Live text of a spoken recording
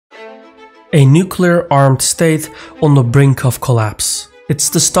A nuclear-armed state on the brink of collapse. It's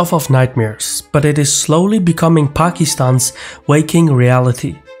the stuff of nightmares, but it is slowly becoming Pakistan's waking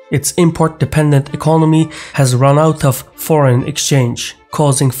reality. Its import-dependent economy has run out of foreign exchange,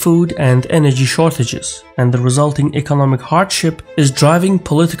 causing food and energy shortages, and the resulting economic hardship is driving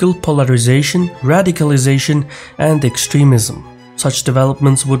political polarization, radicalization, and extremism. Such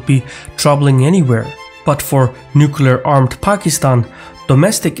developments would be troubling anywhere, but for nuclear-armed Pakistan,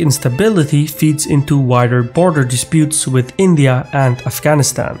 domestic instability feeds into wider border disputes with India and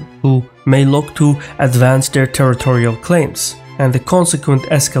Afghanistan, who may look to advance their territorial claims, and the consequent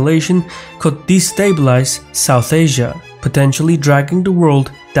escalation could destabilize South Asia, potentially dragging the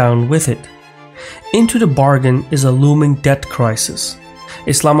world down with it. Into the bargain is a looming debt crisis.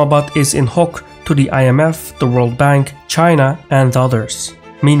 Islamabad is in hock to the IMF, the World Bank, China, and others.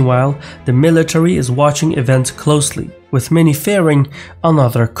 Meanwhile, the military is watching events closely, with many fearing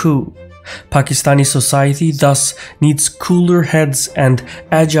another coup. Pakistani society thus needs cooler heads and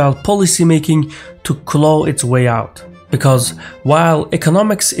agile policymaking to claw its way out. Because while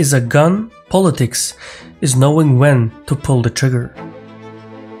economics is a gun, politics is knowing when to pull the trigger.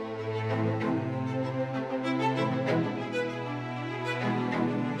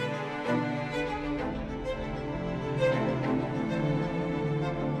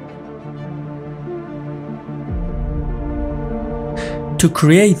 To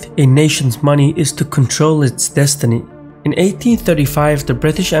create a nation's money is to control its destiny. In 1835, the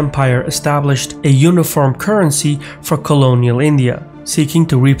British Empire established a uniform currency for colonial India, seeking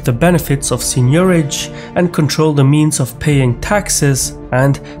to reap the benefits of seigniorage and control the means of paying taxes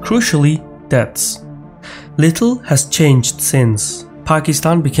and, crucially, debts. Little has changed since.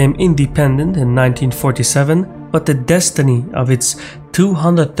 Pakistan became independent in 1947, but the destiny of its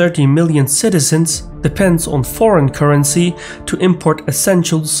 230 million citizens depends on foreign currency to import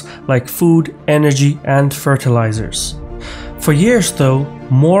essentials like food, energy, and fertilizers. For years though,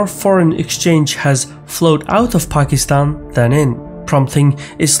 more foreign exchange has flowed out of Pakistan than in, prompting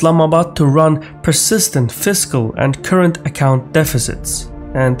Islamabad to run persistent fiscal and current account deficits.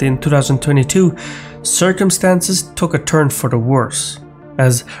 And in 2022, circumstances took a turn for the worse.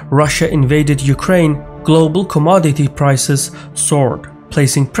 As Russia invaded Ukraine, global commodity prices soared,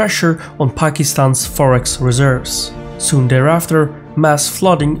 placing pressure on Pakistan's forex reserves. Soon thereafter, mass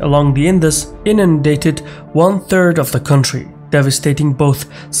flooding along the Indus inundated 1/3 of the country, devastating both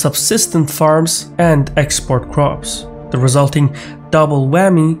subsistence farms and export crops. The resulting double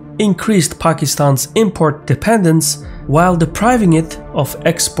whammy increased Pakistan's import dependence while depriving it of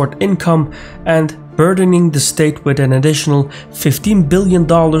export income and burdening the state with an additional $15 billion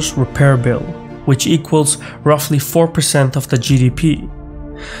repair bill, which equals roughly 4% of the GDP.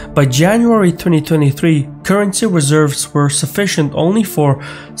 By January 2023, currency reserves were sufficient only for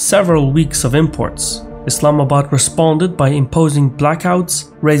several weeks of imports. Islamabad responded by imposing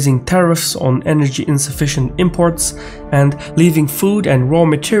blackouts, raising tariffs on energy-insufficient imports, and leaving food and raw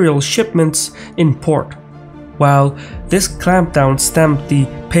material shipments in port. While this clampdown stemmed the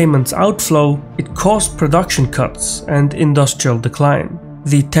payments outflow, it caused production cuts and industrial decline.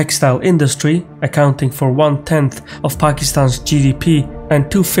 The textile industry, accounting for 1/10 of Pakistan's GDP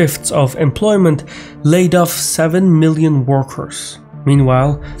and 2/5 of employment, laid off 7 million workers.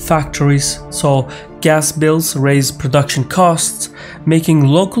 Meanwhile, factories saw gas bills raise production costs, making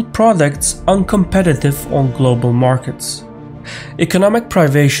local products uncompetitive on global markets. Economic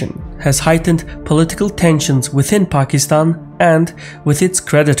privation has heightened political tensions within Pakistan and with its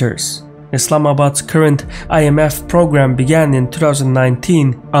creditors. Islamabad's current IMF program began in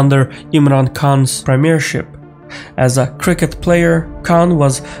 2019 under Imran Khan's premiership. As a cricket player, Khan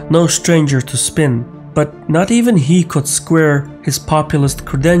was no stranger to spin, but not even he could square his populist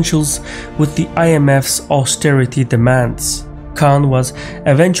credentials with the IMF's austerity demands. Khan was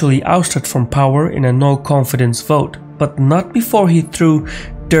eventually ousted from power in a no-confidence vote, but not before he threw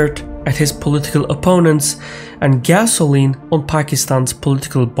dirt at his political opponents and gasoline on Pakistan's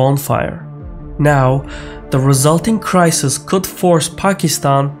political bonfire. Now, the resulting crisis could force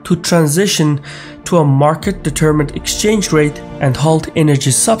Pakistan to transition to a market-determined exchange rate and halt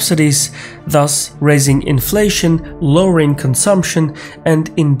energy subsidies, thus raising inflation, lowering consumption, and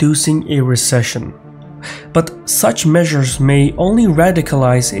inducing a recession. But such measures may only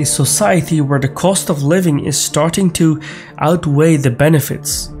radicalize a society where the cost of living is starting to outweigh the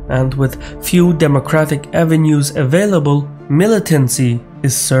benefits, and with few democratic avenues available, militancy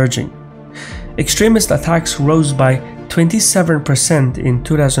is surging. Extremist attacks rose by 27% in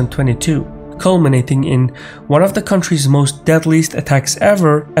 2022, culminating in one of the country's most deadliest attacks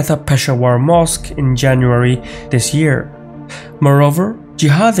ever at a Peshawar mosque in January this year. Moreover,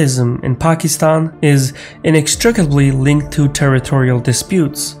 Jihadism in Pakistan is inextricably linked to territorial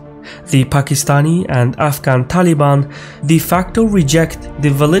disputes. The Pakistani and Afghan Taliban de facto reject the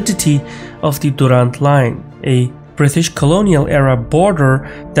validity of the Durand Line, a British colonial-era border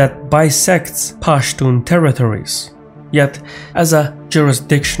that bisects Pashtun territories. Yet, as a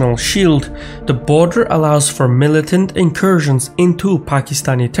jurisdictional shield, the border allows for militant incursions into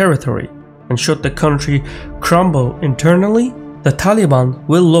Pakistani territory, and should the country crumble internally, the Taliban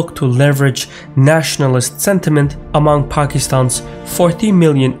will look to leverage nationalist sentiment among Pakistan's 40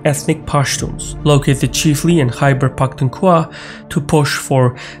 million ethnic Pashtuns, located chiefly in Khyber Pakhtunkhwa, to push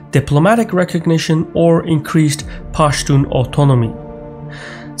for diplomatic recognition or increased Pashtun autonomy.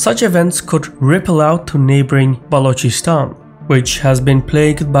 Such events could ripple out to neighboring Balochistan, which has been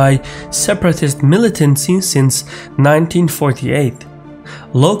plagued by separatist militancy since 1948.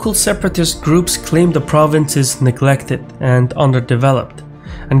 Local separatist groups claim the province is neglected and underdeveloped,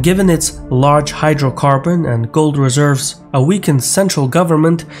 and given its large hydrocarbon and gold reserves, a weakened central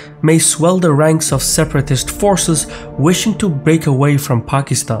government may swell the ranks of separatist forces wishing to break away from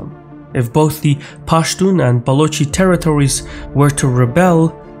Pakistan. If both the Pashtun and Balochi territories were to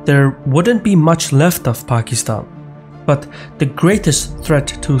rebel, there wouldn't be much left of Pakistan. But the greatest threat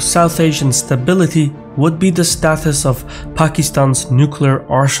to South Asian stability would be the status of Pakistan's nuclear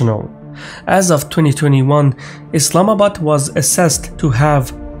arsenal. As of 2021, Islamabad was assessed to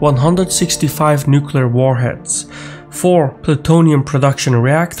have 165 nuclear warheads, 4 plutonium production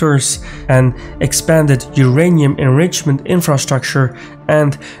reactors, an expanded uranium enrichment infrastructure,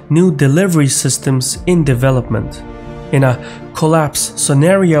 and new delivery systems in development. In a collapse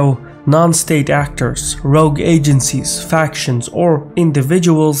scenario, non-state actors, rogue agencies, factions, or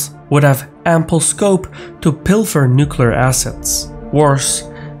individuals would have ample scope to pilfer nuclear assets. Worse,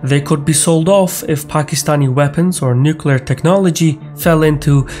 they could be sold off if Pakistani weapons or nuclear technology fell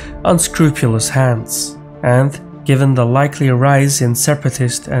into unscrupulous hands. And given the likely rise in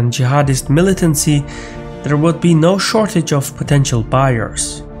separatist and jihadist militancy, there would be no shortage of potential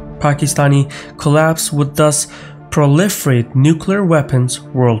buyers. Pakistani collapse would thus proliferate nuclear weapons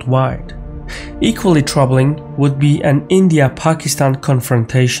worldwide. Equally troubling would be an India-Pakistan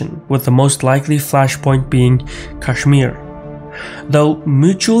confrontation, with the most likely flashpoint being Kashmir. Though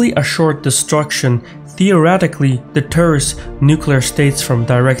mutually assured destruction theoretically deters nuclear states from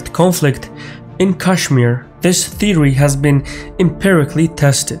direct conflict, in Kashmir, this theory has been empirically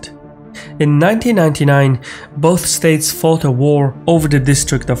tested. In 1999, both states fought a war over the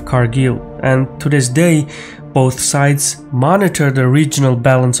district of Kargil, and to this day, both sides monitor the regional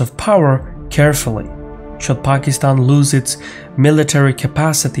balance of power carefully. Should Pakistan lose its military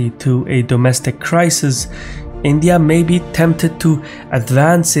capacity to a domestic crisis, India may be tempted to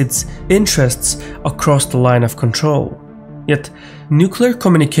advance its interests across the line of control. Yet, nuclear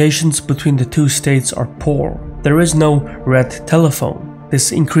communications between the two states are poor. There is no red telephone.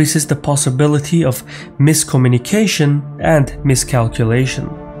 This increases the possibility of miscommunication and miscalculation,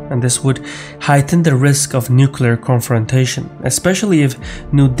 and this would heighten the risk of nuclear confrontation, especially if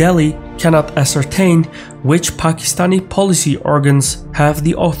New Delhi cannot ascertain which Pakistani policy organs have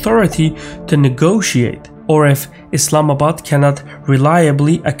the authority to negotiate, or if Islamabad cannot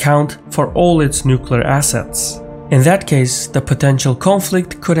reliably account for all its nuclear assets. In that case, the potential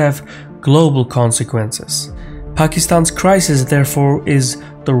conflict could have global consequences. Pakistan's crisis, therefore, is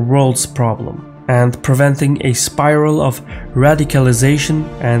the world's problem, and preventing a spiral of radicalization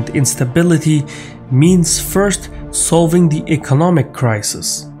and instability means first solving the economic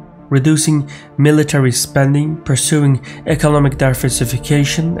crisis. Reducing military spending, pursuing economic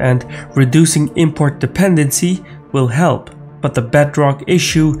diversification, and reducing import dependency will help, but the bedrock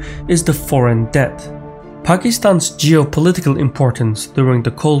issue is the foreign debt. Pakistan's geopolitical importance during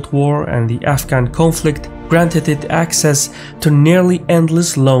the Cold War and the Afghan conflict granted it access to nearly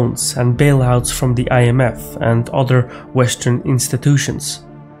endless loans and bailouts from the IMF and other Western institutions.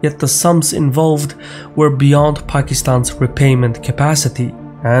 Yet the sums involved were beyond Pakistan's repayment capacity,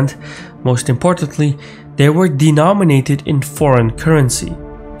 and, most importantly, they were denominated in foreign currency.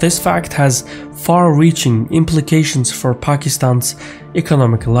 This fact has far-reaching implications for Pakistan's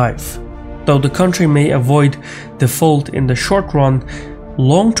economic life. Though the country may avoid default in the short run,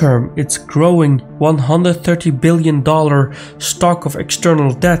 long-term its growing $130 billion stock of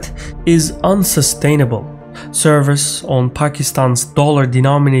external debt is unsustainable. Service on Pakistan's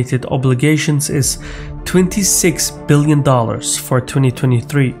dollar-denominated obligations is $26 billion for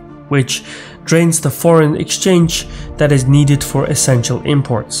 2023, which drains the foreign exchange that is needed for essential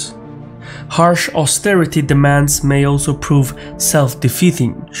imports. Harsh austerity demands may also prove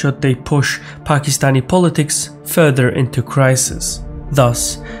self-defeating should they push Pakistani politics further into crisis.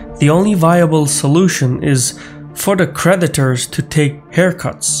 Thus, the only viable solution is for the creditors to take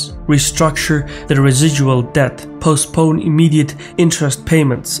haircuts, restructure the residual debt, postpone immediate interest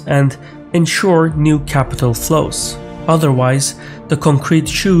payments, and ensure new capital flows. Otherwise, the concrete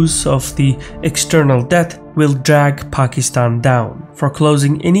shoes of the external debt will drag Pakistan down,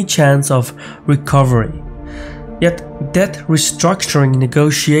 foreclosing any chance of recovery. Yet, debt restructuring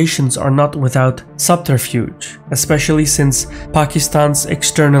negotiations are not without subterfuge, especially since Pakistan's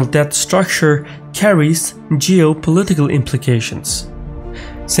external debt structure carries geopolitical implications.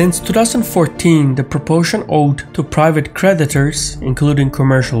 Since 2014, the proportion owed to private creditors, including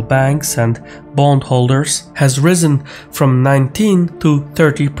commercial banks and bondholders, has risen from 19 to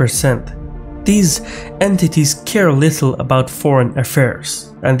 30%. These entities care little about foreign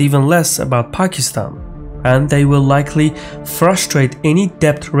affairs, and even less about Pakistan, and they will likely frustrate any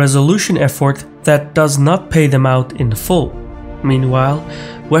debt resolution effort that does not pay them out in full. Meanwhile,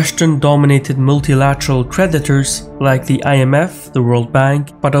 Western-dominated multilateral creditors like the IMF, the World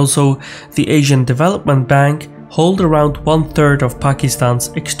Bank, but also the Asian Development Bank hold around 1/3 of Pakistan's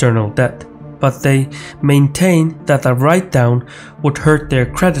external debt. But they maintain that a write-down would hurt their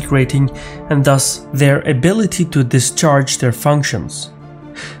credit rating and thus their ability to discharge their functions.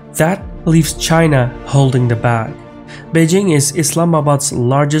 That leaves China holding the bag. Beijing is Islamabad's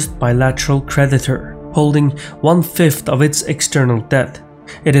largest bilateral creditor, holding 1/5 of its external debt.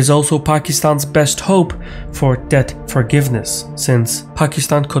 It is also Pakistan's best hope for debt forgiveness, since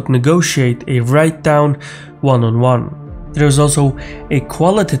Pakistan could negotiate a write-down one-on-one. There is also a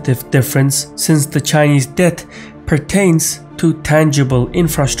qualitative difference, since the Chinese debt pertains to tangible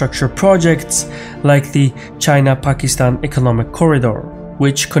infrastructure projects like the China-Pakistan Economic Corridor,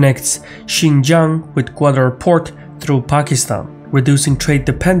 which connects Xinjiang with Gwadar Port through Pakistan, reducing trade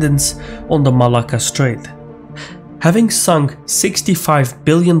dependence on the Malacca Strait. Having sunk $65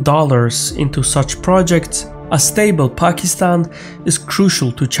 billion into such projects, a stable Pakistan is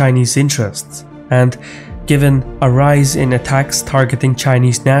crucial to Chinese interests, and given a rise in attacks targeting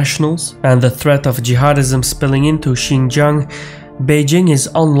Chinese nationals and the threat of jihadism spilling into Xinjiang, Beijing is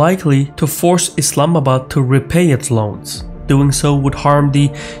unlikely to force Islamabad to repay its loans. Doing so would harm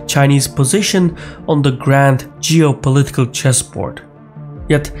the Chinese position on the grand geopolitical chessboard.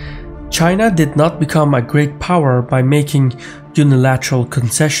 Yet, China did not become a great power by making unilateral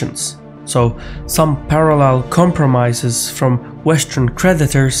concessions, so some parallel compromises from Western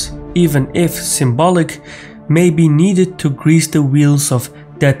creditors, even if symbolic, may be needed to grease the wheels of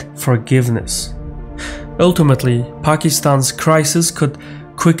debt forgiveness. Ultimately, Pakistan's crisis could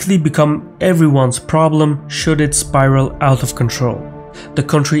quickly become everyone's problem should it spiral out of control. The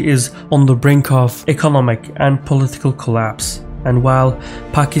country is on the brink of economic and political collapse. And while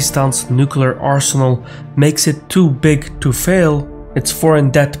Pakistan's nuclear arsenal makes it too big to fail, its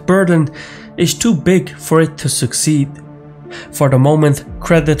foreign debt burden is too big for it to succeed. For the moment,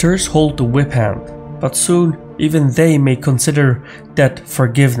 creditors hold the whip hand, but soon even they may consider debt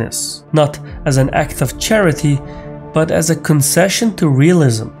forgiveness, not as an act of charity, but as a concession to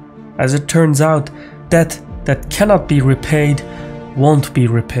realism. As it turns out, debt that cannot be repaid won't be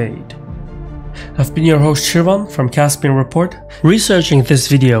repaid. I've been your host Shirvan from Caspian Report. Researching this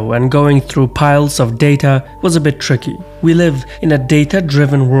video and going through piles of data was a bit tricky. We live in a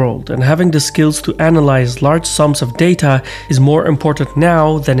data-driven world, and having the skills to analyze large sums of data is more important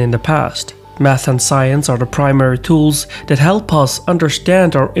now than in the past. Math and science are the primary tools that help us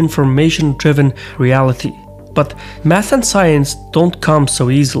understand our information-driven reality. But math and science don't come so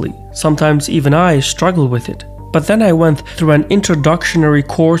easily. Sometimes even I struggle with it. But then I went through an introductory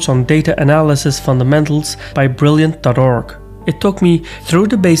course on data analysis fundamentals by Brilliant.org. It took me through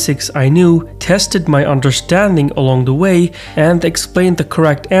the basics I knew, tested my understanding along the way, and explained the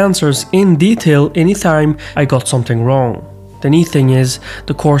correct answers in detail anytime I got something wrong. The neat thing is,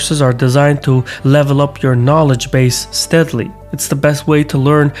 the courses are designed to level up your knowledge base steadily. It's the best way to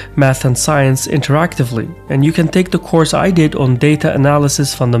learn math and science interactively, and you can take the course I did on data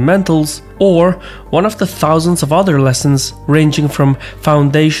analysis fundamentals, or one of the thousands of other lessons ranging from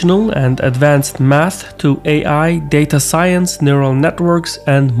foundational and advanced math to AI, data science, neural networks,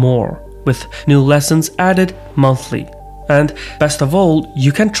 and more, with new lessons added monthly. And best of all,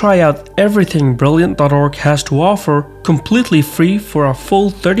 you can try out everything Brilliant.org has to offer completely free for a full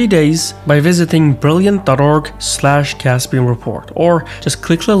 30 days by visiting brilliant.org/CaspianReport, or just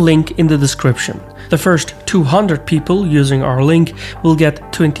click the link in the description. The first 200 people using our link will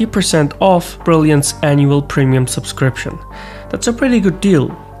get 20% off Brilliant's annual premium subscription. That's a pretty good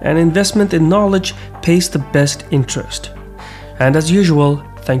deal. An investment in knowledge pays the best interest. And as usual,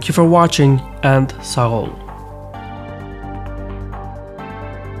 thank you for watching, and Sağ ol.